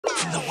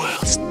From the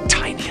world's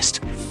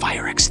tiniest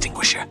fire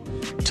extinguisher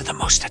to the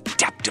most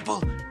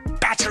adaptable,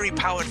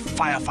 battery-powered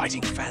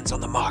firefighting fans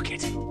on the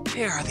market,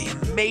 here are the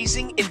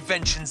amazing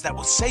inventions that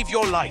will save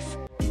your life.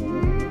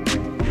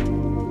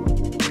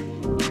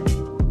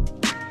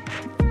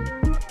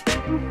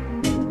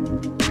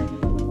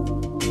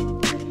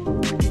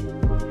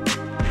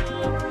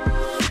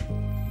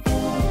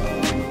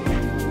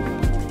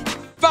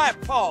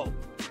 Firepole!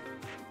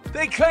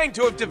 They claim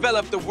to have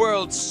developed the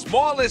world's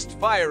smallest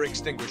fire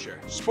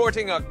extinguisher,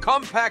 sporting a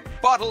compact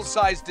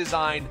bottle-sized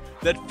design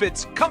that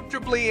fits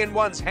comfortably in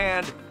one's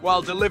hand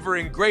while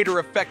delivering greater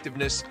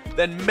effectiveness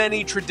than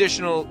many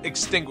traditional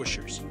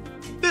extinguishers.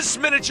 This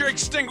miniature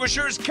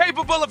extinguisher is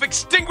capable of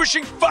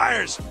extinguishing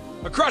fires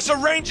across a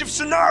range of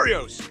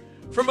scenarios,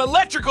 from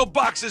electrical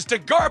boxes to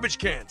garbage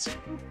cans.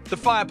 The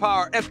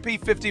Firepower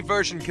FP50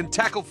 version can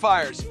tackle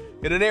fires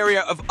in an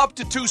area of up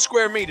to 2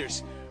 square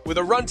meters, with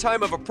a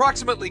runtime of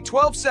approximately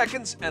 12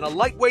 seconds and a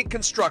lightweight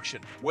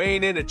construction,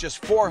 weighing in at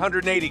just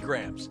 480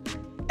 grams.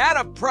 At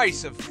a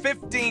price of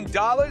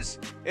 $15,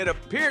 it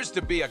appears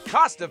to be a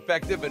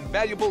cost-effective and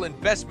valuable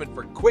investment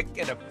for quick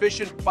and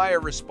efficient fire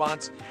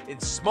response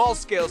in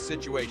small-scale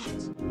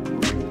situations.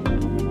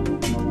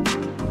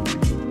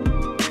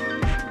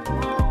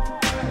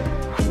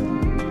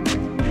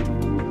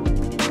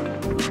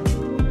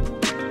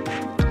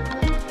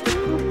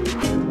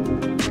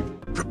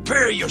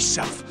 Prepare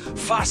yourself.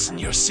 Fasten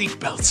your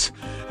seatbelts,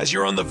 as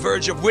you're on the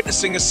verge of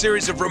witnessing a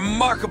series of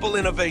remarkable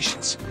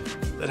innovations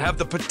that have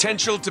the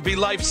potential to be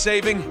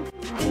life-saving.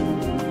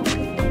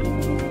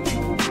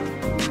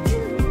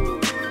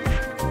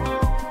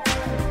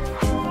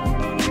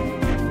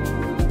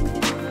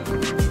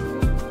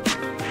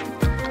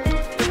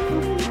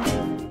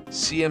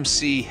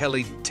 CMC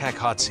Heli Tac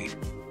hot seat.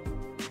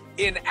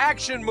 In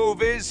action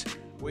movies,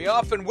 we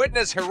often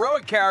witness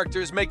heroic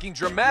characters making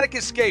dramatic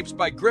escapes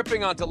by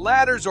gripping onto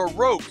ladders or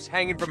ropes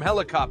hanging from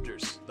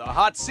helicopters. The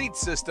hot seat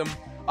system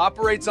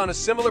operates on a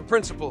similar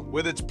principle,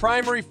 with its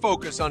primary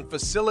focus on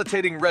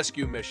facilitating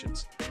rescue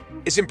missions.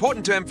 It's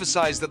important to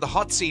emphasize that the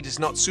hot seat is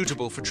not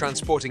suitable for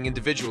transporting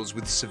individuals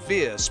with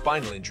severe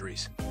spinal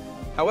injuries.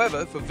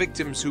 However, for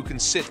victims who can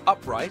sit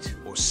upright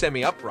or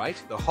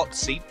semi-upright, the hot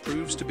seat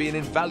proves to be an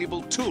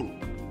invaluable tool.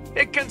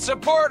 It can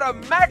support a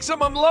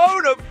maximum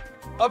load of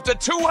up to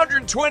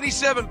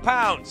 227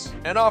 pounds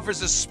and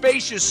offers a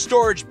spacious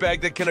storage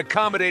bag that can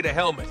accommodate a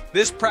helmet.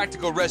 This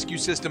practical rescue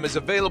system is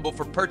available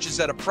for purchase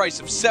at a price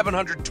of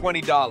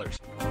 $720.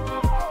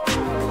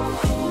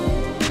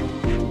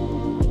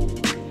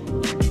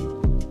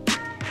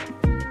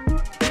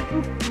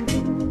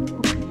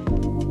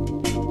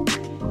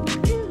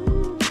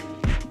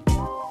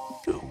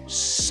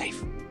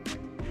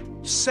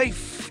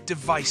 Safe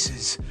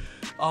devices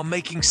are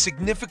making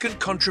significant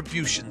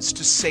contributions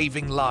to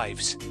saving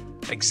lives,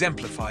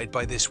 exemplified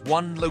by this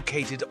one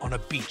located on a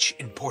beach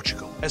in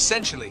Portugal.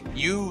 Essentially,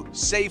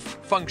 USafe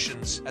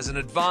functions as an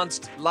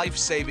advanced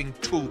life-saving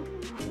tool.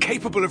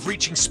 Capable of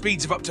reaching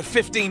speeds of up to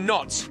 15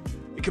 knots,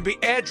 it can be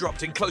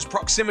airdropped in close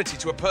proximity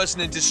to a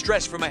person in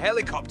distress from a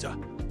helicopter.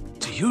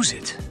 To use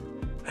it,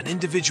 an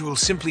individual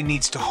simply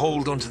needs to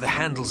hold onto the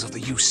handles of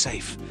the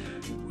USafe,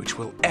 which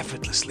will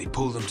effortlessly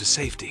pull them to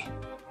safety,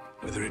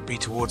 whether it be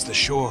towards the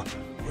shore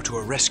or to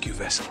a rescue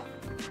vessel.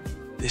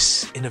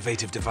 This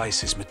innovative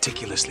device is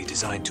meticulously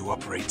designed to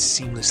operate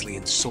seamlessly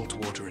in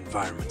saltwater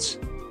environments.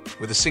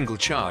 With a single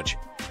charge,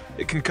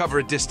 it can cover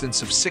a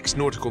distance of 6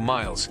 nautical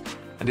miles,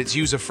 and its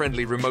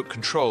user-friendly remote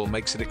control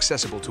makes it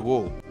accessible to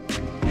all.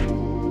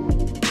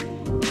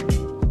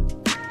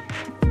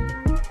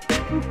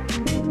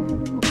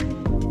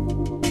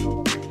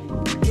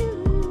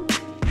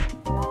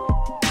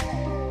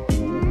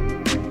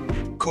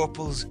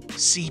 Corporal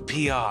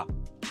CPR.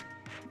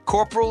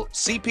 Corporal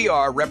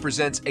CPR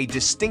represents a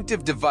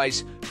distinctive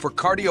device for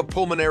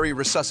cardiopulmonary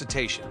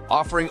resuscitation,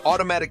 offering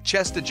automatic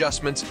chest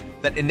adjustments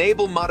that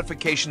enable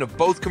modification of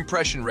both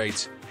compression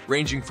rates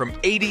ranging from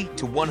 80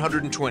 to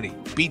 120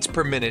 beats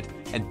per minute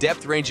and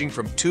depth ranging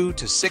from 2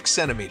 to 6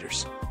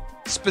 centimeters.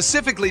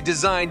 Specifically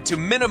designed to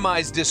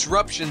minimize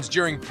disruptions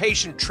during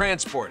patient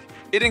transport,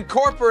 it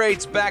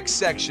incorporates back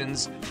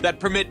sections that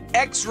permit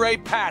X-ray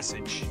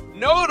passage.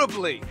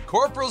 Notably,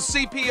 Corporal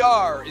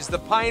CPR is the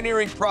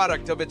pioneering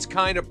product of its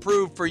kind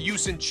approved for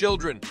use in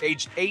children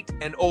aged 8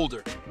 and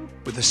older.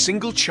 With a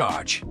single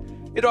charge,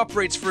 it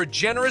operates for a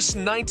generous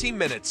 90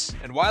 minutes,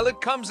 and while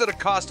it comes at a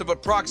cost of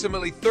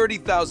approximately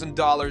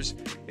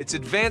 $30,000, its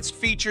advanced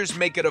features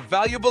make it a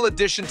valuable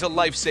addition to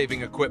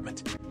life-saving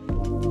equipment.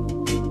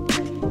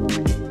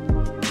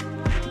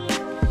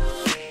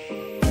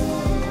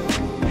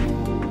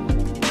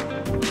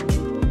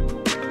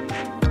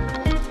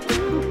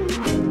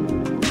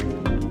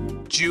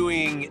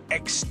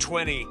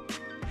 X20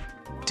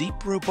 Deep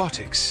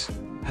Robotics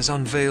has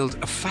unveiled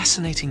a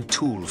fascinating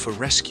tool for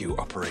rescue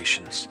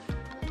operations,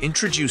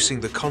 introducing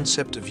the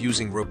concept of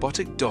using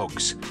robotic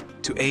dogs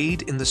to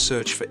aid in the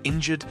search for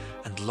injured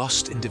and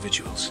lost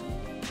individuals.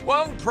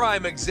 One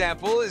prime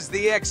example is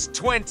the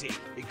X20,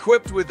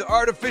 equipped with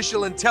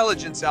artificial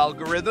intelligence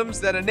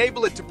algorithms that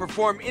enable it to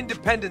perform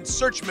independent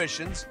search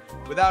missions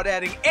without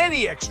adding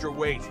any extra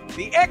weight.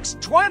 The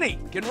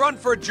X20 can run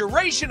for a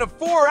duration of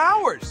 4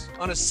 hours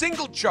on a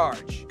single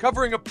charge,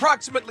 covering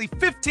approximately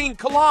 15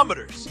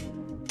 kilometers,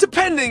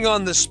 depending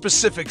on the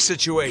specific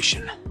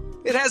situation.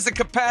 It has the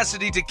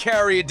capacity to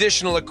carry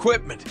additional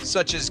equipment,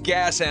 such as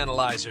gas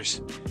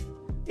analyzers.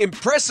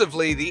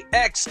 Impressively, the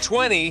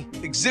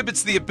X20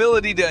 exhibits the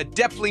ability to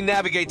adeptly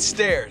navigate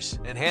stairs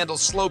and handle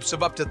slopes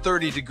of up to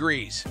 30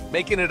 degrees,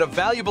 making it a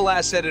valuable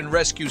asset in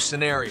rescue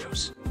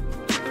scenarios.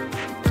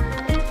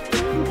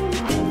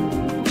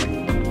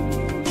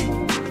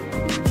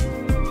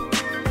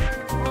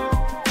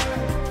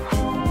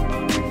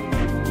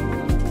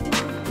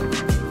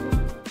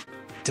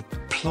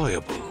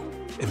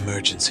 Deployable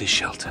emergency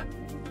shelter.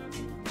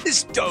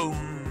 This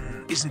dome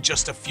isn't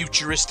just a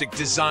futuristic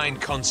design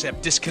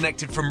concept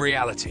disconnected from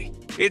reality.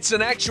 It's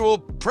an actual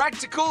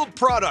practical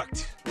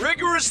product,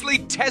 rigorously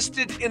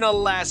tested in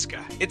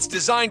Alaska. Its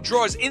design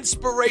draws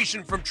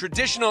inspiration from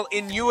traditional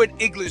Inuit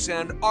igloos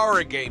and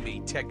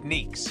origami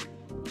techniques.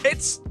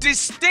 Its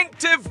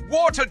distinctive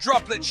water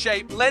droplet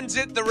shape lends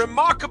it the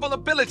remarkable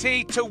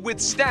ability to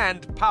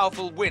withstand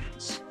powerful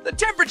winds. The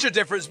temperature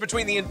difference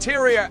between the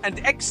interior and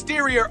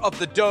exterior of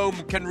the dome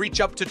can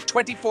reach up to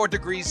 24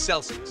 degrees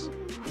Celsius.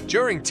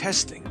 During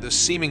testing, the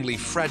seemingly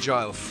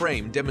fragile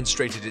frame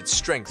demonstrated its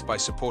strength by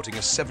supporting a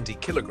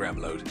 70-kilogram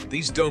load.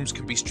 These domes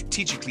can be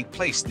strategically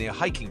placed near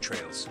hiking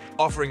trails,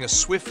 offering a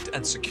swift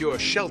and secure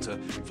shelter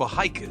for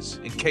hikers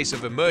in case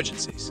of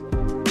emergencies.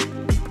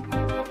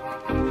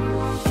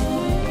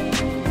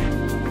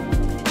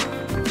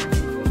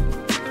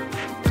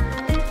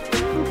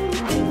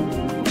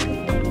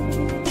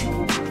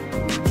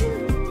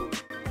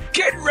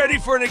 Get ready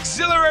for an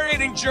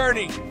exhilarating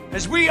journey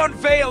as we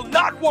unveil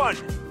not one,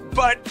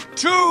 but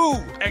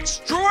 2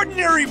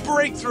 extraordinary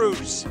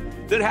breakthroughs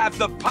that have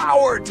the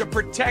power to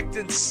protect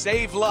and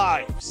save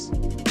lives.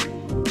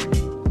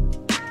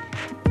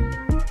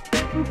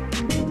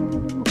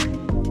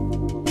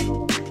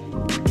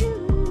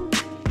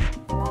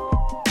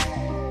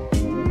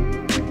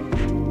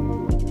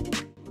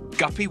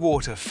 Guppy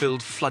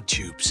water-filled flood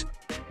tubes.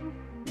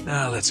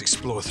 Now let's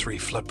explore 3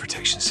 flood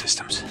protection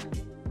systems.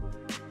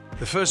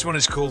 The first one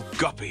is called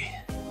Guppy,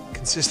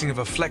 consisting of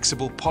a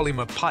flexible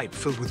polymer pipe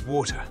filled with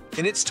water.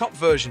 In its top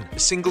version, a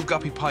single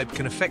Guppy pipe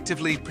can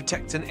effectively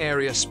protect an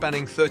area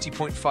spanning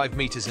 30.5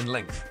 meters in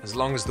length, as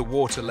long as the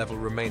water level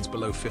remains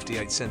below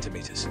 58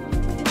 centimeters.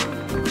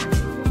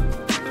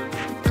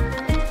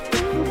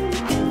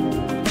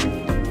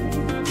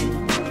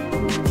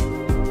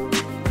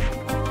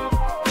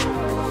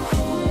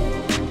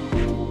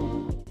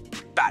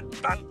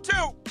 Batan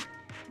II!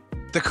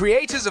 The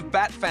creators of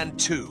Batan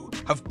II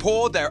have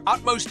poured their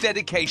utmost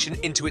dedication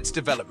into its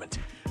development,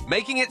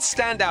 making it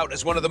stand out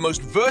as one of the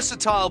most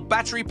versatile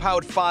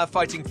battery-powered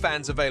firefighting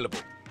fans available.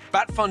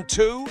 Batan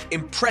II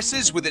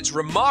impresses with its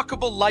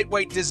remarkable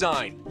lightweight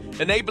design,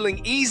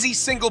 enabling easy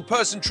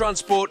single-person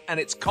transport and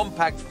its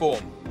compact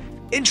form.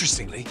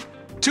 Interestingly,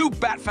 2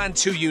 Batan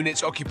II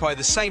units occupy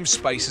the same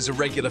space as a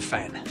regular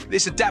fan.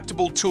 This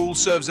adaptable tool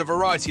serves a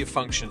variety of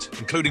functions,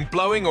 including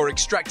blowing or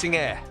extracting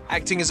air,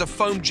 acting as a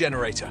foam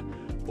generator,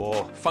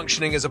 or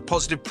functioning as a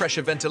positive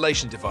pressure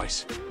ventilation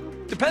device.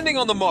 Depending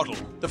on the model,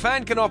 the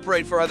fan can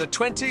operate for either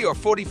 20 or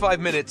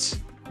 45 minutes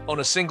on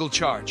a single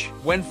charge.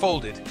 When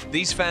folded,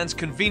 these fans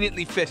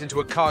conveniently fit into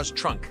a car's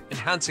trunk,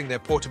 enhancing their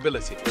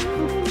portability.